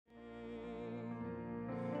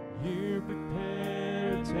You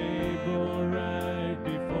prepare a table right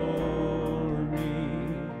before me,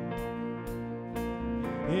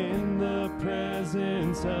 in the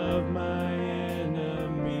presence of my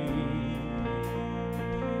enemy.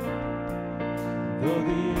 Though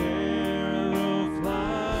the arrow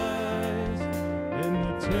flies and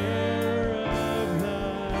the terror of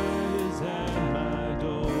night is at my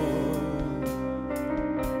door,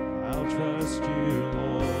 I'll trust you,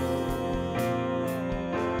 Lord.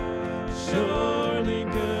 Surely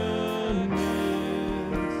goodness,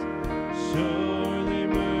 surely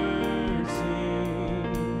mercy,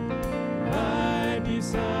 right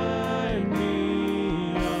beside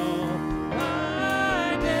me all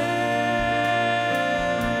my days,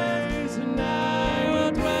 and I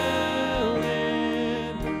will dwell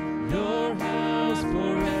in your house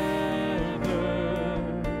forever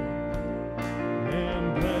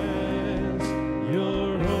and bless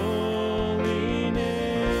your holy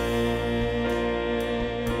name.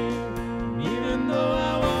 Even though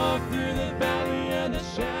I walk through the valley of the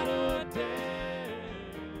shadow of death.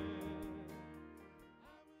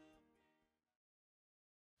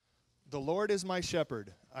 The Lord is my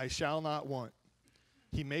shepherd, I shall not want.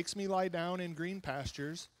 He makes me lie down in green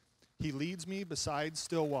pastures. He leads me beside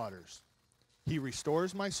still waters. He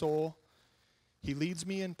restores my soul. He leads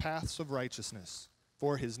me in paths of righteousness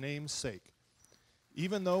for his name's sake.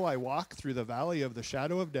 Even though I walk through the valley of the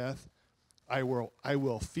shadow of death, I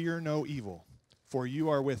will fear no evil, for you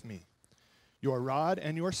are with me. Your rod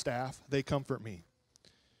and your staff, they comfort me.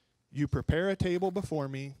 You prepare a table before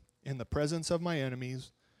me in the presence of my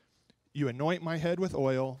enemies. You anoint my head with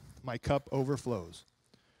oil, my cup overflows.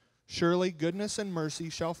 Surely goodness and mercy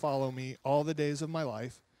shall follow me all the days of my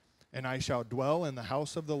life, and I shall dwell in the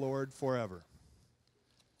house of the Lord forever.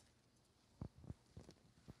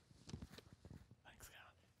 Thanks,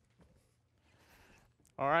 God.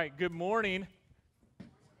 All right, good morning.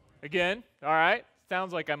 Again, all right.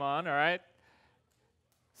 Sounds like I'm on, all right.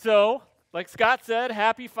 So, like Scott said,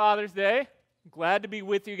 happy Father's Day. Glad to be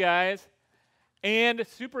with you guys. And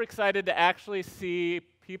super excited to actually see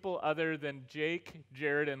people other than Jake,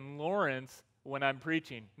 Jared, and Lawrence when I'm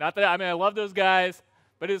preaching. Not that, I love those guys,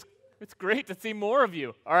 but it's great to see more of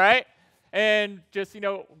you, all right? And just,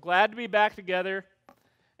 glad to be back together.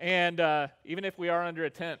 And even if we are under a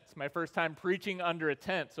tent, it's my first time preaching under a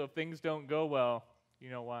tent, so if things don't go well, you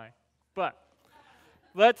know why. But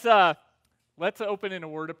let's open in a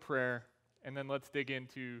word of prayer, and then let's dig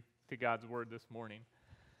into God's word this morning.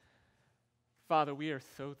 Father, we are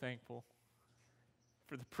so thankful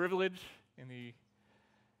for the privilege and the,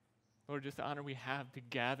 Lord, just the honor we have to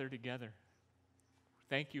gather together.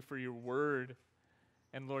 Thank you for your word,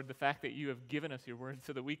 and Lord, the fact that you have given us your word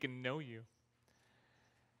so that we can know you.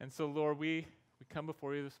 And so, Lord, we come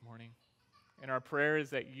before you this morning, and our prayer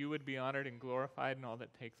is that you would be honored and glorified in all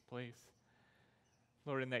that takes place.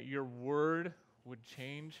 Lord, and that your word would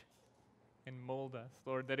change and mold us,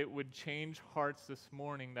 Lord, that it would change hearts this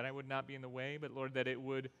morning, that I would not be in the way, but Lord, that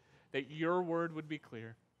your word would be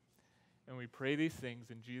clear. And we pray these things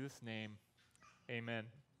in Jesus' name. Amen.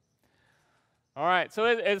 All right, so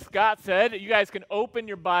as Scott said, you guys can open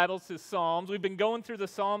your Bibles to Psalms. We've been going through the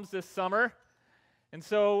Psalms this summer. And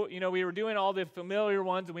so, we were doing all the familiar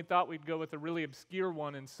ones, and we thought we'd go with a really obscure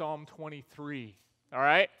one in Psalm 23. All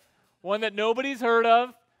right? One that nobody's heard of.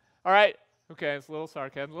 All right? Okay, it's a little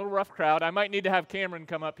sarcasm, a little rough crowd. I might need to have Cameron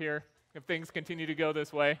come up here if things continue to go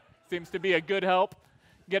this way. Seems to be a good help,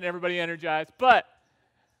 getting everybody energized. But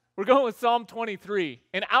we're going with Psalm 23.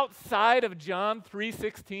 And outside of John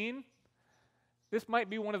 3:16, this might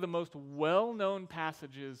be one of the most well-known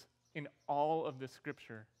passages in all of the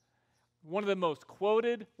Scripture. One of the most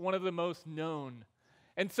quoted, one of the most known.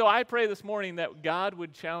 And so I pray this morning that God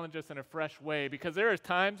would challenge us in a fresh way, because there are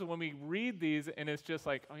times when we read these and it's just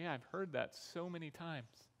like, oh yeah, I've heard that so many times.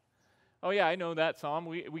 Oh yeah, I know that psalm.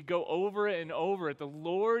 We go over it and over it. The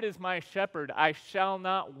Lord is my shepherd, I shall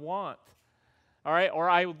not want. All right, or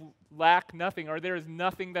I lack nothing, or there is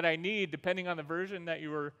nothing that I need, depending on the version that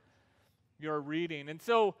you're reading. And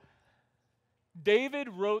so David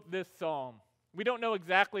wrote this psalm. We don't know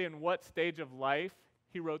exactly in what stage of life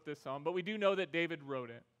he wrote this psalm, but we do know that David wrote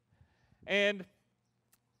it. And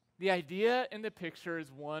the idea in the picture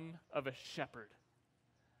is one of a shepherd.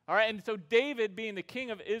 All right, and so David, being the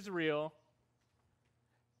king of Israel,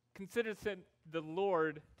 considers the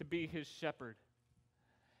Lord to be his shepherd.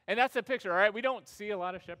 And that's the picture, all right? We don't see a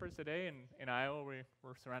lot of shepherds today in Iowa.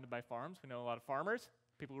 We're surrounded by farms. We know a lot of farmers,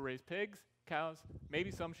 people who raise pigs, cows,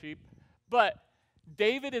 maybe some sheep. But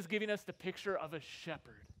David is giving us the picture of a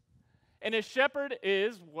shepherd. And a shepherd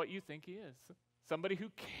is what you think he is. Somebody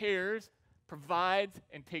who cares provides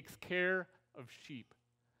and takes care of sheep.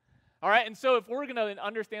 All right, and so if we're going to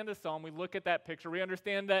understand the psalm, we look at that picture, we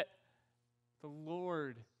understand that the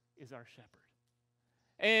Lord is our shepherd.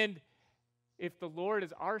 And if the Lord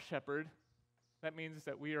is our shepherd, that means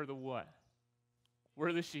that we are the what?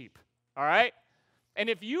 We're the sheep, all right? And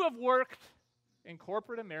if you have worked in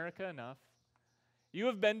corporate America enough, you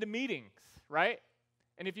have been to meetings, right?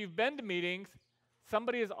 And if you've been to meetings,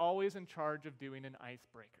 somebody is always in charge of doing an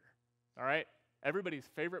icebreaker, all right? Everybody's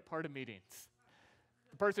favorite part of meetings.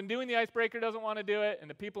 The person doing the icebreaker doesn't want to do it, and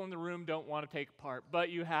the people in the room don't want to take part, but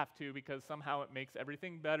you have to because somehow it makes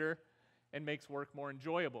everything better and makes work more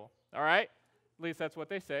enjoyable, all right? At least that's what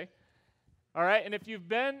they say. All right, and if you've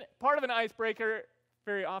been part of an icebreaker,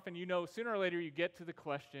 very often you know sooner or later you get to the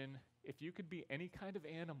question, if you could be any kind of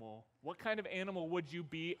animal, what kind of animal would you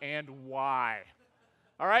be and why?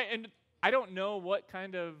 All right, and I don't know what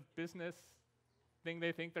kind of business thing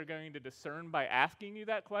they think they're going to discern by asking you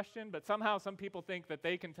that question, but somehow some people think that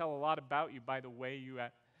they can tell a lot about you by the way you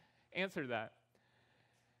answer that.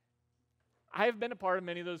 I have been a part of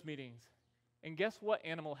many of those meetings, and guess what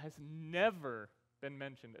animal has never been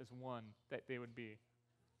mentioned as one that they would be?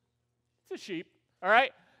 It's a sheep, all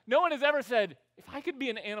right? No one has ever said, if I could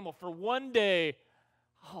be an animal for one day,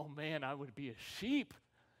 oh man, I would be a sheep.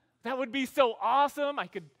 That would be so awesome. I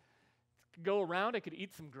could go around, I could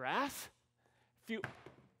eat some grass.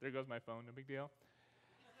 There goes my phone, no big deal.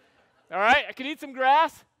 All right, I could eat some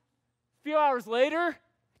grass. A few hours later,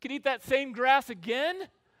 I could eat that same grass again.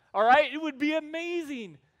 All right, it would be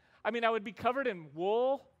amazing. I mean, I would be covered in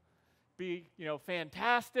wool, be,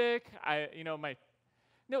 fantastic.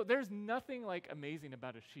 No, there's nothing like amazing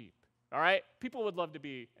about a sheep. All right, people would love to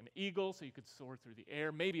be an eagle so you could soar through the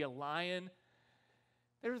air, maybe a lion.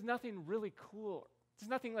 There's nothing really cool. There's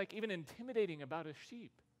nothing like even intimidating about a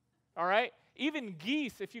sheep. All right? Even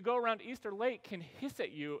geese, if you go around Easter Lake, can hiss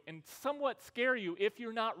at you and somewhat scare you if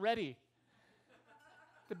you're not ready.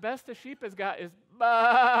 The best a sheep has got is,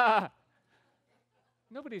 bah!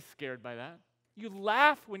 Nobody's scared by that. You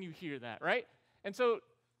laugh when you hear that, right? And so,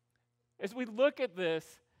 as we look at this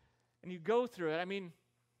and you go through it, I mean,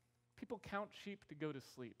 people count sheep to go to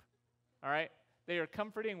sleep, all right? They are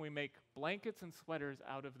comforting. We make blankets and sweaters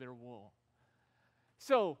out of their wool.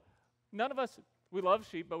 So, none of us, we love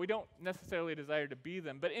sheep, but we don't necessarily desire to be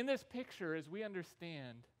them. But in this picture, as we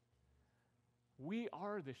understand, we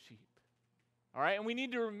are the sheep. All right? And we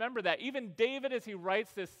need to remember that. Even David, as he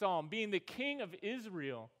writes this psalm, being the king of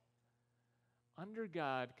Israel, under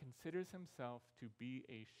God, considers himself to be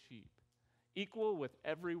a sheep, equal with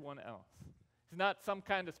everyone else. He's not some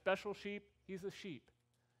kind of special sheep. He's a sheep,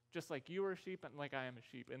 just like you are a sheep and like I am a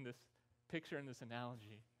sheep in this picture, in this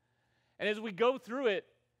analogy. And as we go through it,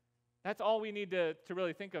 that's all we need to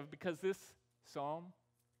really think of, because this psalm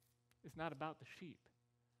is not about the sheep.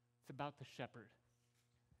 It's about the shepherd.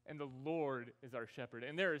 And the Lord is our shepherd.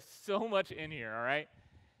 And there is so much in here, all right?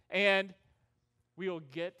 And we will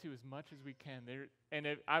get to as much as we can.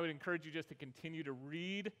 I would encourage you just to continue to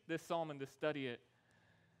read this psalm and to study it.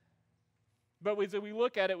 But as we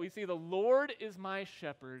look at it, we see the Lord is my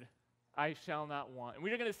shepherd, I shall not want. And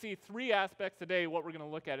we're going to see three aspects today. What we're going to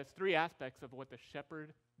look at is three aspects of what the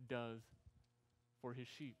shepherd does for his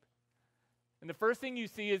sheep. And the first thing you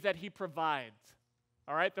see is that he provides.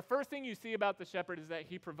 All right? The first thing you see about the shepherd is that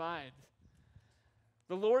he provides.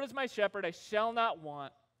 The Lord is my shepherd, I shall not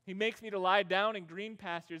want. He makes me to lie down in green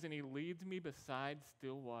pastures, and he leads me beside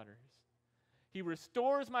still waters. He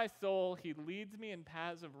restores my soul. He leads me in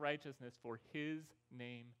paths of righteousness for his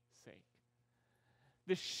name's sake.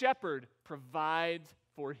 The shepherd provides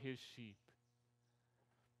for his sheep.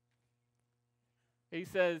 He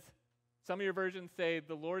says, some of your versions say,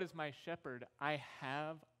 the Lord is my shepherd. I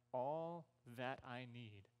have all that I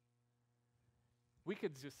need. We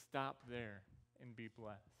could just stop there and be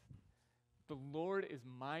blessed. The Lord is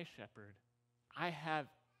my shepherd. I have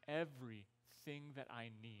everything that I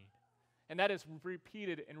need. And that is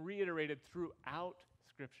repeated and reiterated throughout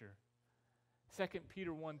Scripture. 2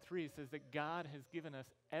 Peter 1:3 says that God has given us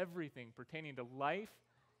everything pertaining to life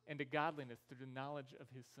and to godliness through the knowledge of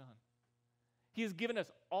his Son. He has given us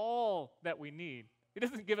all that we need. He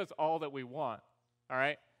doesn't give us all that we want, all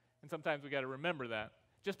right? And sometimes we got to remember that.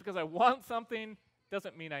 Just because I want something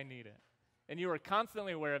doesn't mean I need it. And you are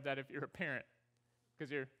constantly aware of that if you're a parent,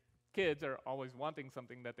 because your kids are always wanting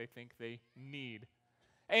something that they think they need.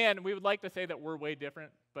 And we would like to say that we're way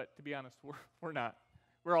different, but to be honest, we're not.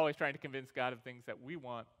 We're always trying to convince God of things that we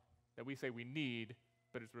want, that we say we need,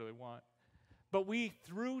 but it's really want. But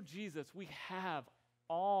through Jesus, we have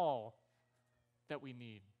all that we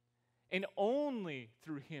need. And only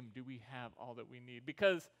through him do we have all that we need.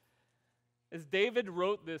 Because As David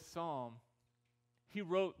wrote this psalm, he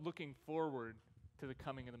wrote looking forward to the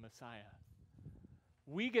coming of the Messiah.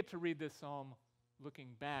 We get to read this psalm looking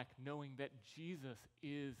back, knowing that Jesus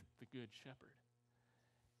is the Good Shepherd.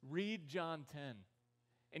 Read John 10,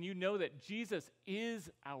 and you know that Jesus is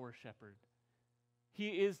our shepherd. He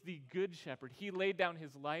is the Good Shepherd. He laid down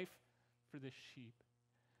his life for the sheep.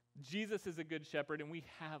 Jesus is a good shepherd, and we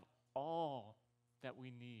have all that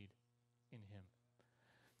we need in him.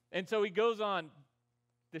 And so he goes on,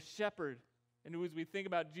 the shepherd, and as we think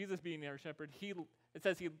about Jesus being our shepherd, it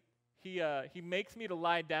says he makes me to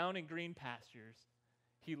lie down in green pastures.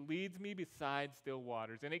 He leads me beside still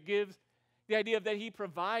waters. And it gives the idea of that he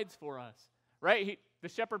provides for us, right? The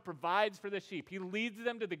shepherd provides for the sheep. He leads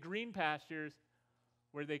them to the green pastures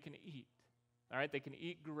where they can eat. All right, they can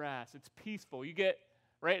eat grass. It's peaceful. You get,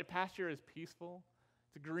 right, a pasture is peaceful.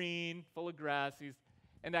 It's green, full of grass.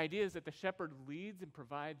 And the idea is that the shepherd leads and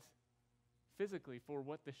provides physically for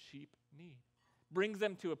what the sheep need. Brings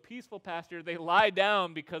them to a peaceful pasture. They lie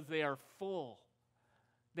down because they are full.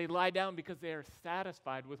 They lie down because they are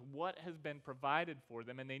satisfied with what has been provided for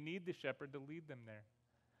them, and they need the shepherd to lead them there.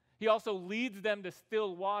 He also leads them to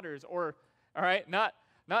still waters, or, all right, not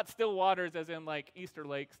still waters as in like Easter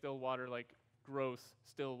Lake still water, like gross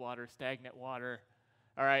still water, stagnant water,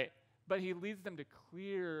 all right? But he leads them to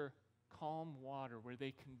clear, calm water where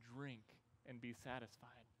they can drink and be satisfied.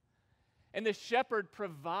 And the shepherd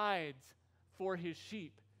provides for his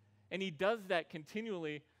sheep, and he does that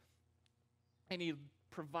continually, and he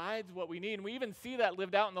provides what we need. And we even see that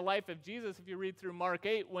lived out in the life of Jesus if you read through Mark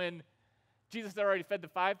 8 when Jesus had already fed the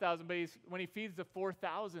 5,000, but when he feeds the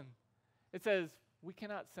 4,000, it says, we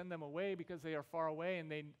cannot send them away because they are far away,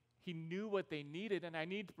 and he knew what they needed, and I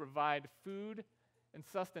need to provide food and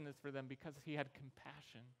sustenance for them because he had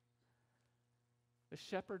compassion. The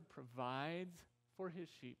shepherd provides for his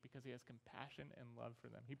sheep because he has compassion and love for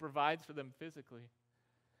them. He provides for them physically.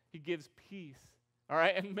 He gives peace. All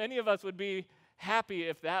right, and many of us would be happy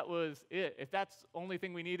if that was it, if that's the only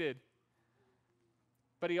thing we needed.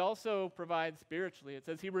 But he also provides spiritually. It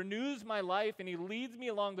says, he renews my life and he leads me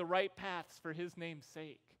along the right paths for his name's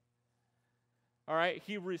sake. All right,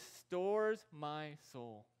 he restores my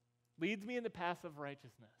soul, leads me in the paths of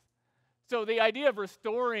righteousness. So the idea of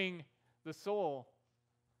restoring the soul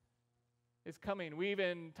is coming. We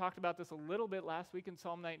even talked about this a little bit last week in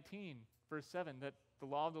Psalm 19, verse 7, that the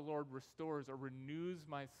law of the Lord restores or renews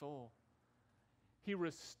my soul. He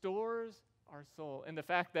restores our soul. And the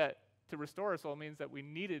fact that to restore our soul means that we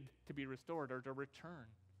needed to be restored or to return.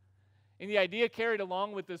 And the idea carried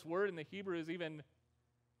along with this word in the Hebrew is even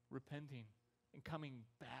repenting and coming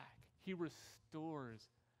back. He restores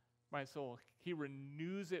my soul. He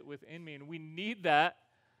renews it within me. And we need that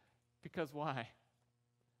because why?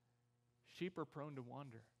 Sheep are prone to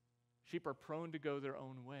wander. Sheep are prone to go their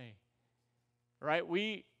own way. Right?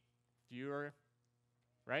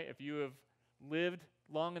 If you have lived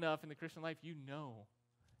long enough in the Christian life, you know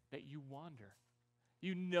that you wander.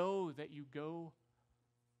 You know that you go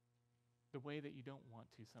the way that you don't want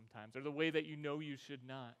to sometimes, or the way that you know you should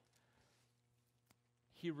not.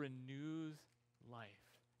 He renews life.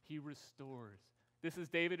 He restores. This is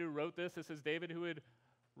David who wrote this. This is David who would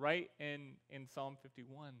write in Psalm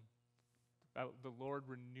 51 about the Lord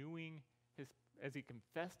renewing as he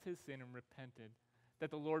confessed his sin and repented, that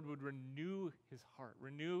the Lord would renew his heart,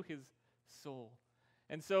 renew his soul.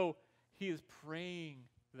 And so he is praying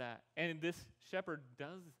that. And this shepherd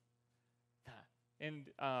does that. And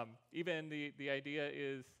even the idea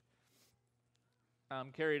is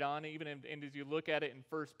carried on, even and as you look at it in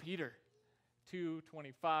 1 Peter 2:25,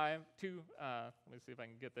 let me see if I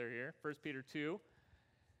can get there here. 1 Peter 2,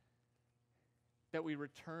 that we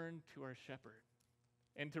return to our shepherd.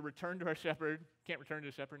 And to return to our shepherd, can't return to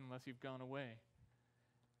a shepherd unless you've gone away.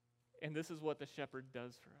 And this is what the shepherd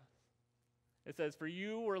does for us. It says, for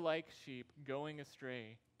you were like sheep going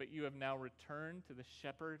astray, but you have now returned to the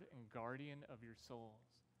shepherd and guardian of your souls.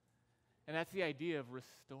 And that's the idea of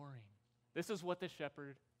restoring. This is what the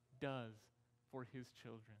shepherd does for his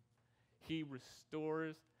children. He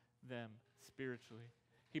restores them spiritually.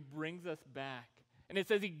 He brings us back. And it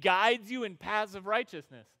says he guides you in paths of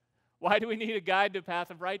righteousness. Why do we need a guide to a path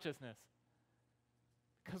of righteousness?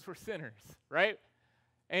 Because we're sinners, right?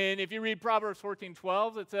 And if you read Proverbs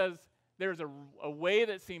 14:12, it says, there's a way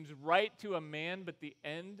that seems right to a man, but the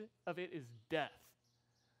end of it is death.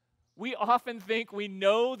 We often think we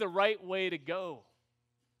know the right way to go,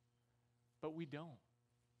 but we don't.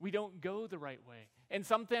 We don't go the right way. And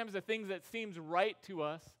sometimes the things that seems right to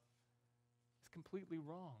us is completely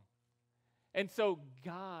wrong. And so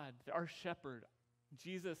God, our shepherd,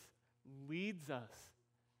 Jesus, leads us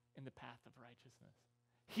in the path of righteousness.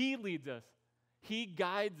 He leads us. He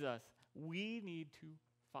guides us. We need to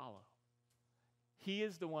follow. He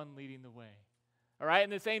is the one leading the way. All right,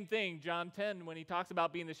 and the same thing, John 10, when he talks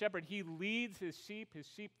about being the shepherd, he leads his sheep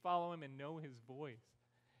follow him and know his voice.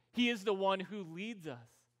 He is the one who leads us.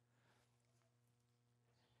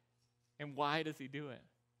 And why does he do it?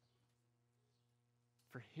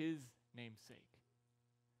 For his name's sake.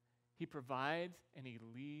 He provides and he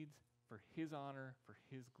leads for his honor, for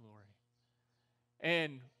his glory.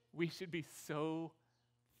 And we should be so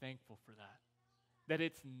thankful for that. That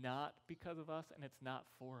it's not because of us and it's not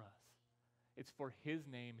for us. It's for his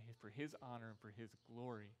name, for his honor, and for his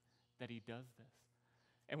glory that he does this.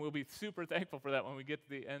 And we'll be super thankful for that when we get to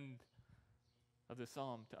the end of the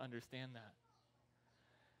psalm to understand that.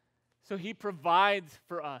 So he provides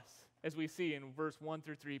for us, as we see in verse 1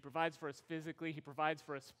 through 3. He provides for us physically. He provides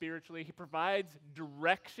for us spiritually. He provides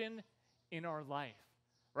direction in our life.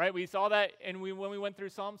 Right? We saw that when we went through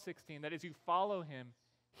Psalm 16, that as you follow him,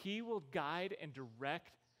 he will guide and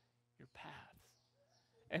direct your paths.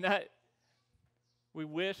 And that we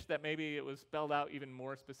wish that maybe it was spelled out even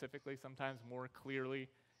more specifically, sometimes more clearly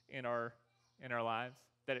in our lives.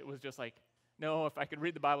 That it was just like, no, if I could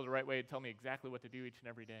read the Bible the right way, it'd tell me exactly what to do each and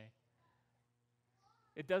every day.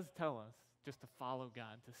 It does tell us just to follow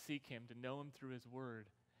God, to seek him, to know him through his word.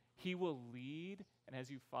 He will lead, and as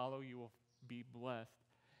you follow, you will be blessed.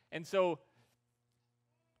 And so,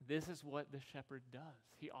 this is what the shepherd does.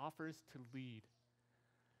 He offers to lead.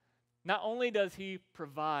 Not only does he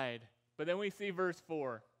provide, but then we see verse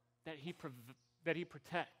 4, that he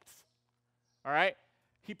protects. All right?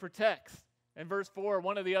 He protects. In verse 4,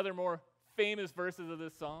 one of the other more famous verses of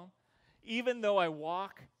this psalm, even though I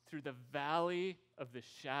walk through the valley of the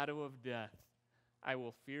shadow of death, I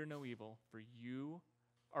will fear no evil, for you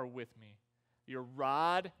are with me. Your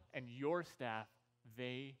rod and your staff,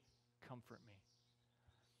 they comfort me.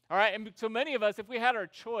 All right, and so many of us, if we had our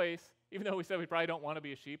choice, even though we said we probably don't want to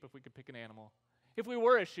be a sheep if we could pick an animal, if we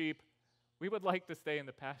were a sheep, we would like to stay in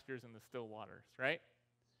the pastures and the still waters, right?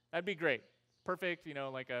 That'd be great. Perfect,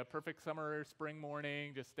 like a perfect summer or spring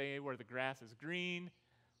morning, just stay where the grass is green,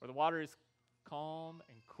 where the water is calm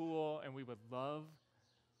and cool, and we would love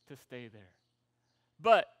to stay there.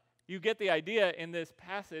 But you get the idea in this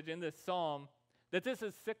passage, in this psalm, that this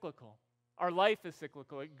is cyclical. Our life is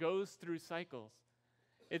cyclical. It goes through cycles.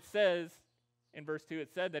 It says, in verse 2, it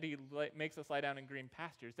said that he makes us lie down in green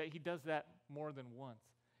pastures, that he does that more than once.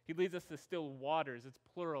 He leads us to still waters. It's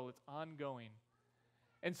plural. It's ongoing.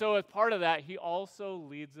 And so as part of that, he also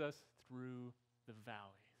leads us through the valleys.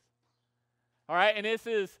 All right, and this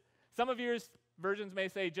is, some of your versions may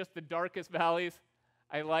say just the darkest valleys.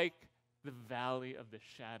 I like the valley of the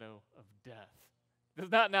shadow of death.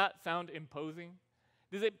 Does that not sound imposing?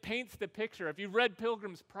 Does it paints the picture, if you've read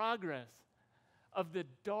Pilgrim's Progress, of the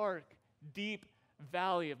dark, deep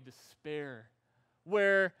valley of despair,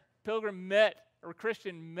 where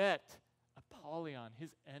Christian met Apollyon, his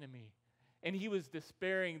enemy, and he was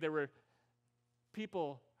despairing. There were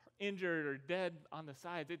people injured or dead on the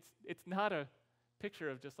sides. It's not a picture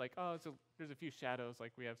of just like, there's a few shadows,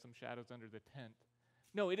 like we have some shadows under the tent.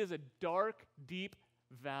 No, it is a dark, deep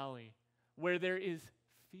valley where there is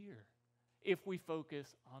fear if we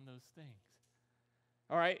focus on those things.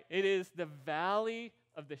 All right? It is the valley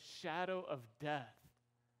of the shadow of death.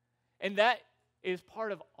 And that is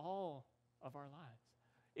part of all of our lives.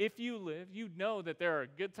 If you live, you know that there are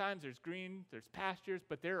good times, there's green, there's pastures,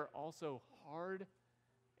 but there are also hard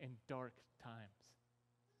and dark times.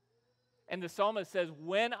 And the psalmist says,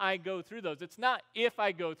 when I go through those, it's not if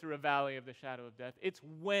I go through a valley of the shadow of death, it's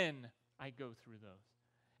when I go through those.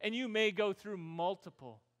 And you may go through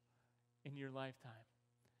multiple in your lifetime.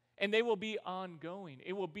 And they will be ongoing.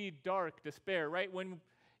 It will be dark, despair, right? When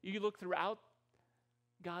you look throughout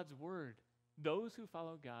God's word, those who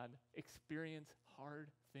follow God experience hard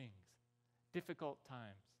things, difficult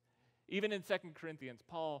times. Even in 2 Corinthians,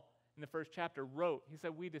 Paul, in the first chapter, wrote, he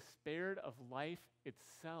said, we despaired of life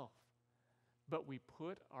itself, but we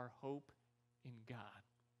put our hope in God.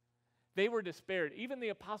 They were despaired. Even the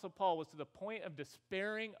Apostle Paul was to the point of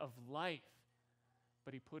despairing of life,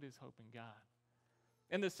 but he put his hope in God.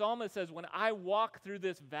 And the psalmist says, when I walk through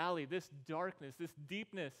this valley, this darkness, this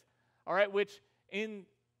deepness, all right, which in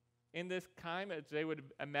this time, as they would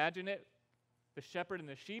imagine it, the shepherd and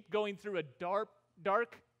the sheep going through a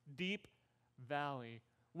dark, deep valley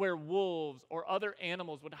where wolves or other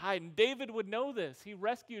animals would hide. And David would know this. He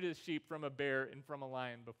rescued his sheep from a bear and from a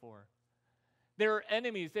lion before. There are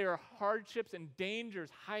enemies, there are hardships and dangers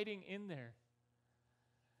hiding in there.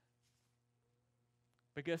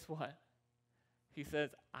 But guess what? He says,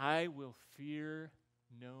 I will fear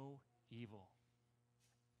no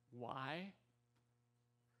Why?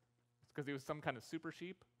 It's because he was some kind of super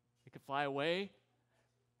sheep. He could fly away.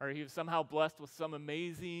 Or he was somehow blessed with some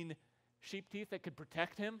amazing sheep teeth that could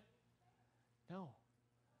protect him. No.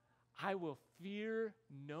 I will fear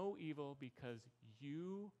no evil because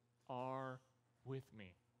you are with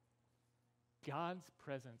me. God's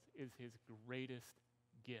presence is his greatest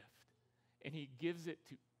gift, and he gives it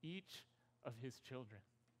to each of his children.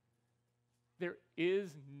 There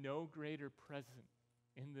is no greater present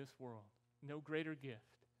in this world, no greater gift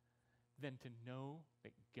than to know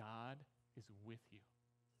that God is with you.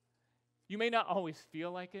 You may not always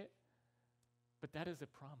feel like it, but that is a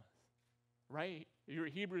promise, right?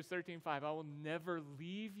 Hebrews 13:5, I will never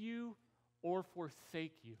leave you or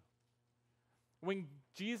forsake you. When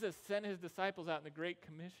Jesus sent his disciples out in the Great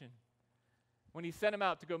Commission, when he sent them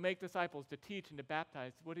out to go make disciples, to teach and to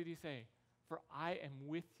baptize, what did he say? For I am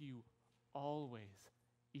with you always,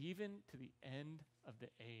 even to the end of the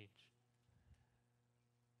age.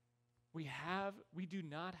 We do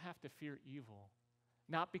not have to fear evil,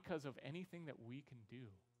 not because of anything that we can do,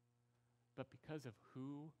 but because of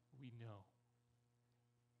who we know.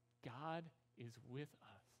 God is with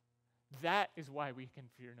us. That is why we can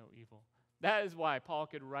fear no evil. That is why Paul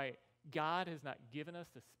could write, God has not given us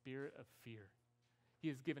the spirit of fear. He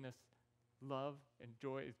has given us love and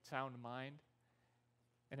joy, sound mind,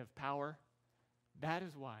 and of power. That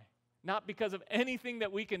is why. Not because of anything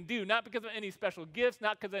that we can do, not because of any special gifts,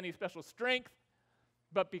 not because of any special strength,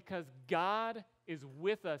 but because God is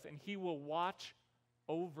with us and he will watch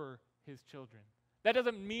over his children. That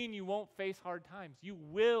doesn't mean you won't face hard times. You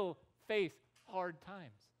will face hard times.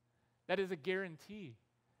 That is a guarantee.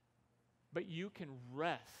 But you can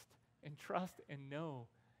rest and trust and know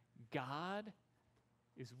God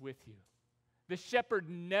is with you. The shepherd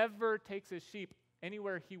never takes his sheep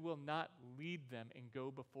anywhere he will not lead them and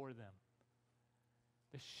go before them.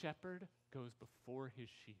 The shepherd goes before his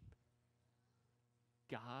sheep.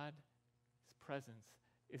 God's presence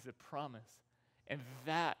is a promise, and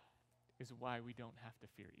that is why we don't have to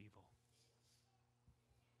fear evil.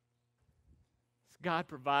 God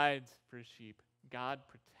provides for his sheep. God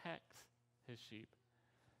protects his sheep.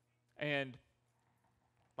 And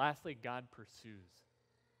lastly, God pursues.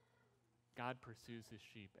 God pursues his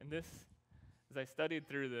sheep. And this, as I studied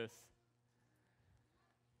through this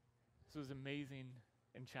was amazing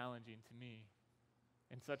and challenging to me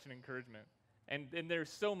and such an encouragement. And there's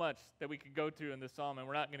so much that we could go through in this psalm, and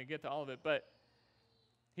we're not going to get to all of it, but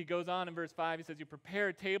he goes on in verse 5, he says, you prepare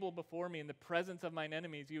a table before me in the presence of mine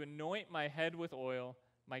enemies. You anoint my head with oil.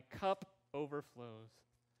 My cup overflows.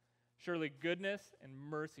 Surely goodness and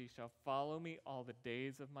mercy shall follow me all the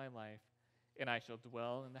days of my life, and I shall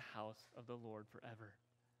dwell in the house of the Lord forever.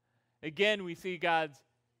 Again, we see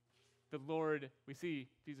we see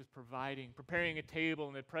Jesus preparing a table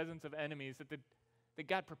in the presence of enemies, that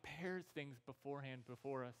God prepares things beforehand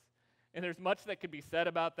before us. And there's much that could be said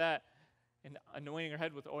about that, and anointing our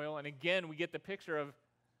head with oil. And again, we get the picture of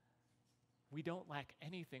we don't lack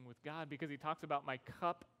anything with God because he talks about my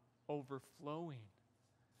cup overflowing.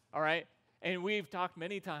 All right? And we've talked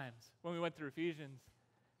many times when we went through Ephesians,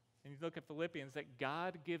 and you look at Philippians, that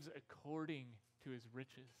God gives according to his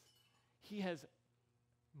riches. He has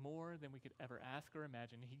more than we could ever ask or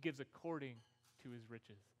imagine. He gives according to his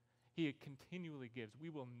riches. He continually gives. We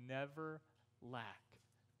will never lack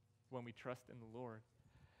when we trust in the Lord.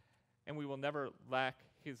 And we will never lack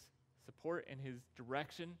his support and his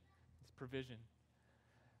direction, his provision.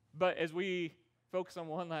 But as we focus on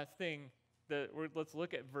one last thing, let's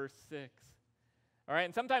look at verse 6. All right,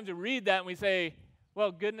 and sometimes we read that and we say,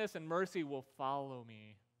 well, goodness and mercy will follow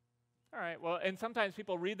me. All right, well, and sometimes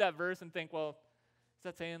people read that verse and think, well, is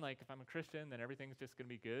that saying like if I'm a Christian, then everything's just going to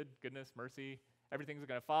be good? Goodness, mercy, everything's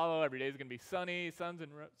going to follow. Every day is going to be sunny, sun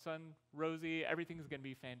rosy. Everything's going to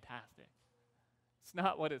be fantastic. It's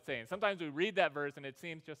not what it's saying. Sometimes we read that verse and it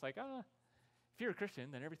seems just like, if you're a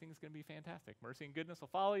Christian, then everything's going to be fantastic. Mercy and goodness will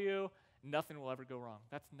follow you. Nothing will ever go wrong.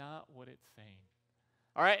 That's not what it's saying.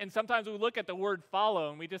 All right, and sometimes we look at the word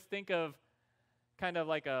follow and we just think of kind of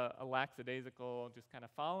like a lackadaisical, just kind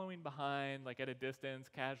of following behind, like at a distance,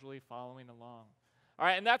 casually following along. All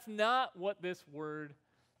right, and that's not what this word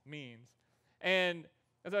means. And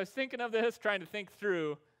as I was thinking of this, trying to think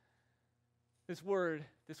through this word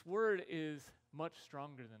is much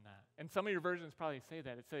stronger than that. And some of your versions probably say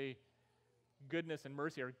that. It's say goodness and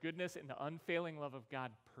mercy, or goodness and the unfailing love of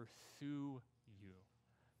God pursue you.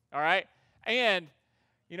 All right? And,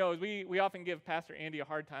 we often give Pastor Andy a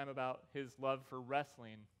hard time about his love for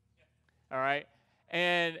wrestling. All right?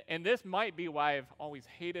 And this might be why I've always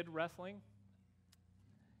hated wrestling,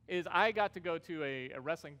 is I got to go to a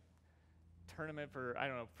wrestling tournament for, I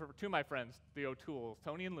don't know, for two of my friends, the O'Tooles,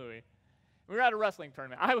 Tony and Louie. We were at a wrestling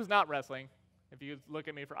tournament. I was not wrestling, if you look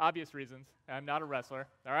at me for obvious reasons. I'm not a wrestler,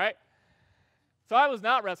 all right? So I was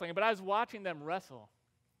not wrestling, but I was watching them wrestle.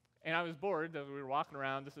 And I was bored as we were walking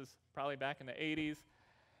around. This is probably back in the 80s.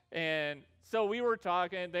 And so we were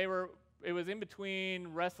talking. It was in between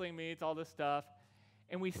wrestling meets, all this stuff.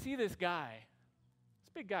 And we see this guy.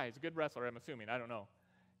 This big guy. He's a good wrestler, I'm assuming. I don't know.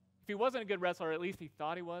 If he wasn't a good wrestler, at least he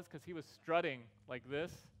thought he was, because he was strutting like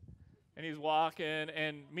this. And he's walking.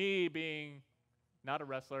 And me being not a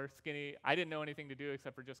wrestler, skinny, I didn't know anything to do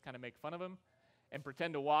except for just kind of make fun of him and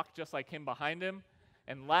pretend to walk just like him behind him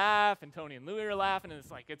and laugh. And Tony and Louie are laughing. And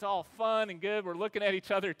it's like, it's all fun and good. We're looking at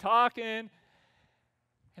each other talking.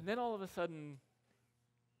 And then all of a sudden,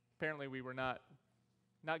 apparently we were not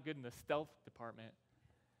good in the stealth department.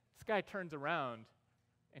 This guy turns around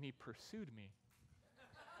and he pursued me.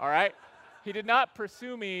 All right? He did not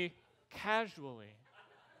pursue me casually.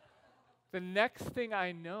 The next thing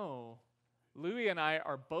I know, Louie and I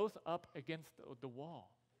are both up against the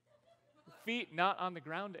wall. Feet not on the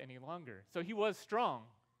ground any longer. So he was strong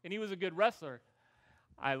and he was a good wrestler.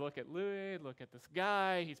 I look at Louie, look at this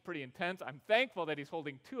guy. He's pretty intense. I'm thankful that he's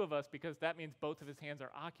holding two of us because that means both of his hands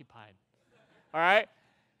are occupied. All right?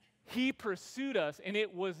 He pursued us, and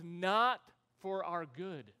it was not for our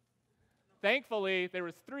good. Thankfully, there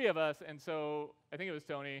was three of us, and so I think it was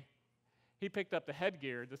Tony. He picked up the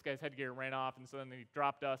headgear. This guy's headgear ran off, and so then he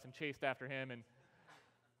dropped us and chased after him, and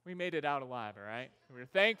we made it out alive, all right? We were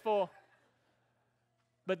thankful.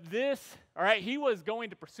 But this, all right, he was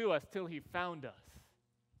going to pursue us till he found us.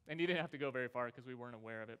 And he didn't have to go very far because we weren't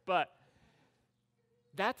aware of it. But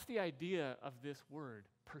that's the idea of this word,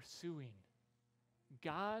 pursuing.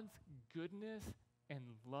 God's goodness and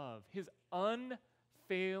love, his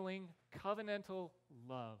unfailing covenantal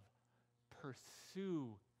love, pursue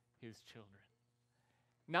his children.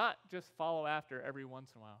 Not just follow after every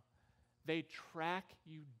once in a while. They track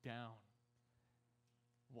you down.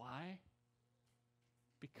 Why?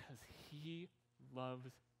 Because he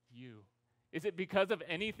loves you. Is it because of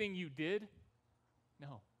anything you did?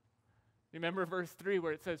 No. Remember verse 3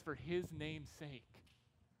 where it says, for his name's sake.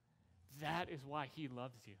 That is why he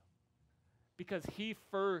loves you. Because he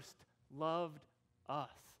first loved us.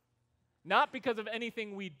 Not because of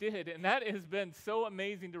anything we did. And that has been so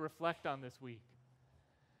amazing to reflect on this week.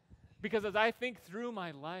 Because as I think through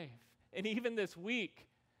my life, and even this week,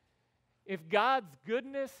 if God's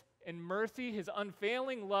goodness and mercy, his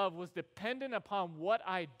unfailing love was dependent upon what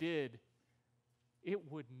I did,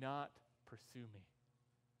 it would not pursue me.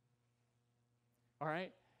 All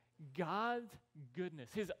right? God's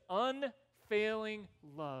goodness, his unfailing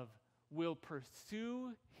love will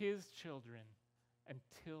pursue his children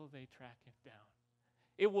until they track him down.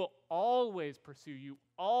 It will always pursue you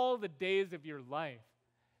all the days of your life.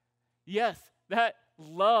 Yes, that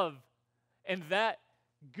love and that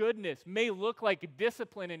goodness may look like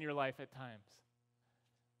discipline in your life at times,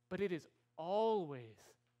 but it is always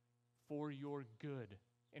for your good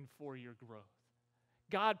and for your growth.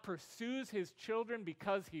 God pursues his children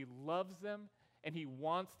because he loves them and he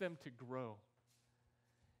wants them to grow.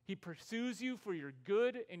 He pursues you for your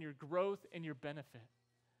good and your growth and your benefit.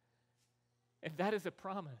 And that is a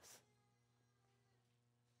promise.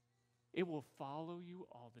 It will follow you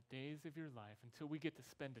all the days of your life until we get to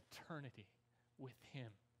spend eternity with him.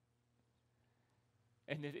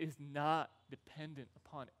 And it is not dependent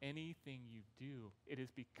upon anything you do. It is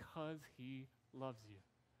because he loves you.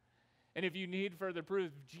 And if you need further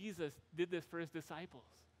proof, Jesus did this for his disciples.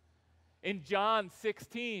 In John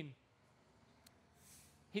 16,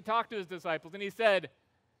 he talked to his disciples and he said,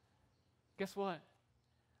 guess what?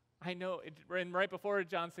 I know, and right before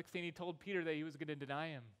John 16, he told Peter that he was going to deny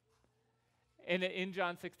him. And in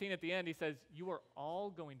John 16 at the end, he says, you are all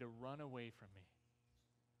going to run away from me.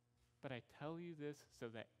 But I tell you this so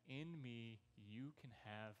that in me you can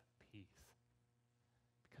have peace.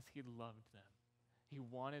 Because he loved them. He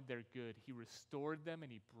wanted their good. He restored them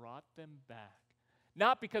and he brought them back.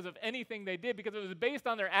 Not because of anything they did, because it was based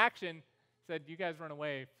on their action. He said, you guys run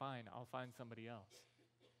away, fine, I'll find somebody else.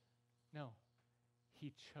 No.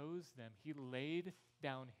 He chose them. He laid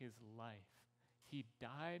down his life. He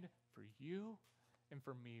died for you and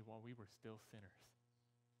for me while we were still sinners.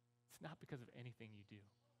 It's not because of anything you do.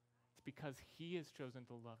 It's because he has chosen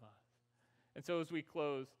to love us. And so as we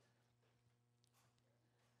close,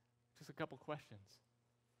 just a couple questions.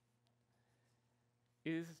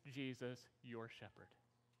 Is Jesus your shepherd?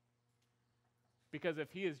 Because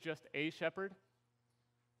if he is just a shepherd,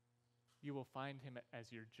 you will find him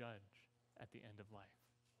as your judge at the end of life.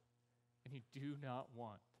 And you do not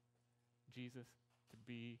want Jesus to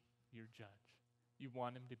be your judge. You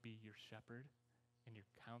want him to be your shepherd and your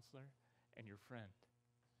counselor and your friend.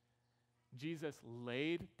 Jesus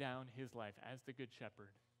laid down his life as the good shepherd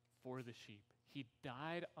for the sheep. He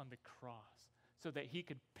died on the cross so that he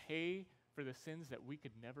could pay for the sins that we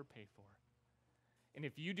could never pay for. And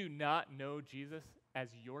if you do not know Jesus as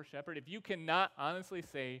your shepherd, if you cannot honestly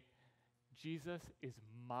say, Jesus is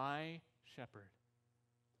my shepherd,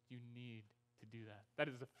 you need to do that. That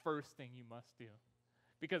is the first thing you must do.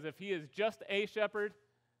 Because if he is just a shepherd,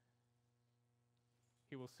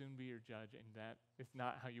 he will soon be your judge, and that is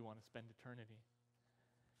not how you want to spend eternity.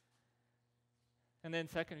 And then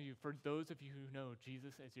secondly, for those of you who know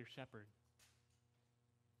Jesus as your shepherd,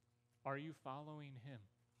 are you following him?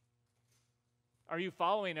 Are you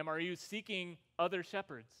following him? Are you seeking other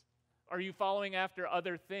shepherds? Are you following after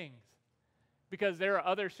other things? Because there are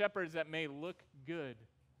other shepherds that may look good,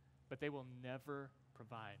 but they will never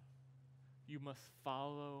provide. You must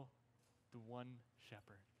follow the one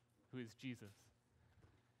shepherd, who is Jesus.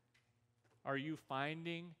 Are you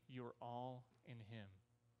finding your all in him?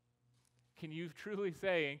 Can you truly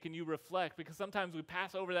say, and can you reflect, because sometimes we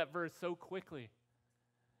pass over that verse so quickly,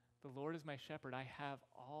 the Lord is my shepherd, I have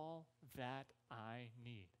all that I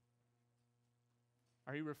need.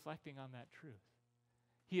 Are you reflecting on that truth?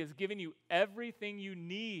 He has given you everything you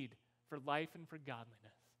need for life and for godliness.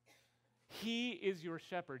 He is your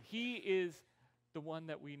shepherd. He is the one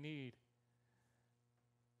that we need.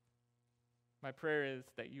 My prayer is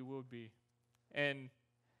that you will be. And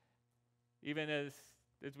even as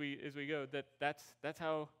we go, that's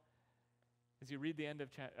how, as you read the end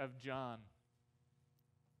of John,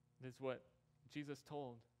 that's what Jesus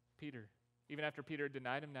told Peter. Even after Peter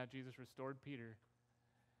denied him, now Jesus restored Peter.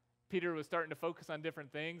 Peter was starting to focus on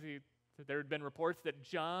different things. There had been reports that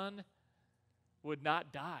John would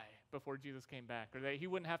not die before Jesus came back, or that he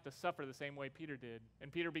wouldn't have to suffer the same way Peter did. And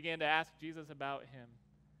Peter began to ask Jesus about him.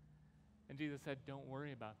 And Jesus said, don't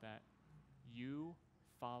worry about that. You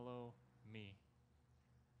follow me.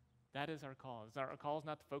 That is our call. Our call is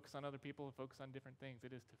not to focus on other people, to focus on different things.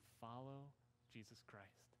 It is to follow Jesus Christ.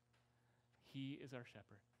 He is our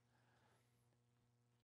shepherd.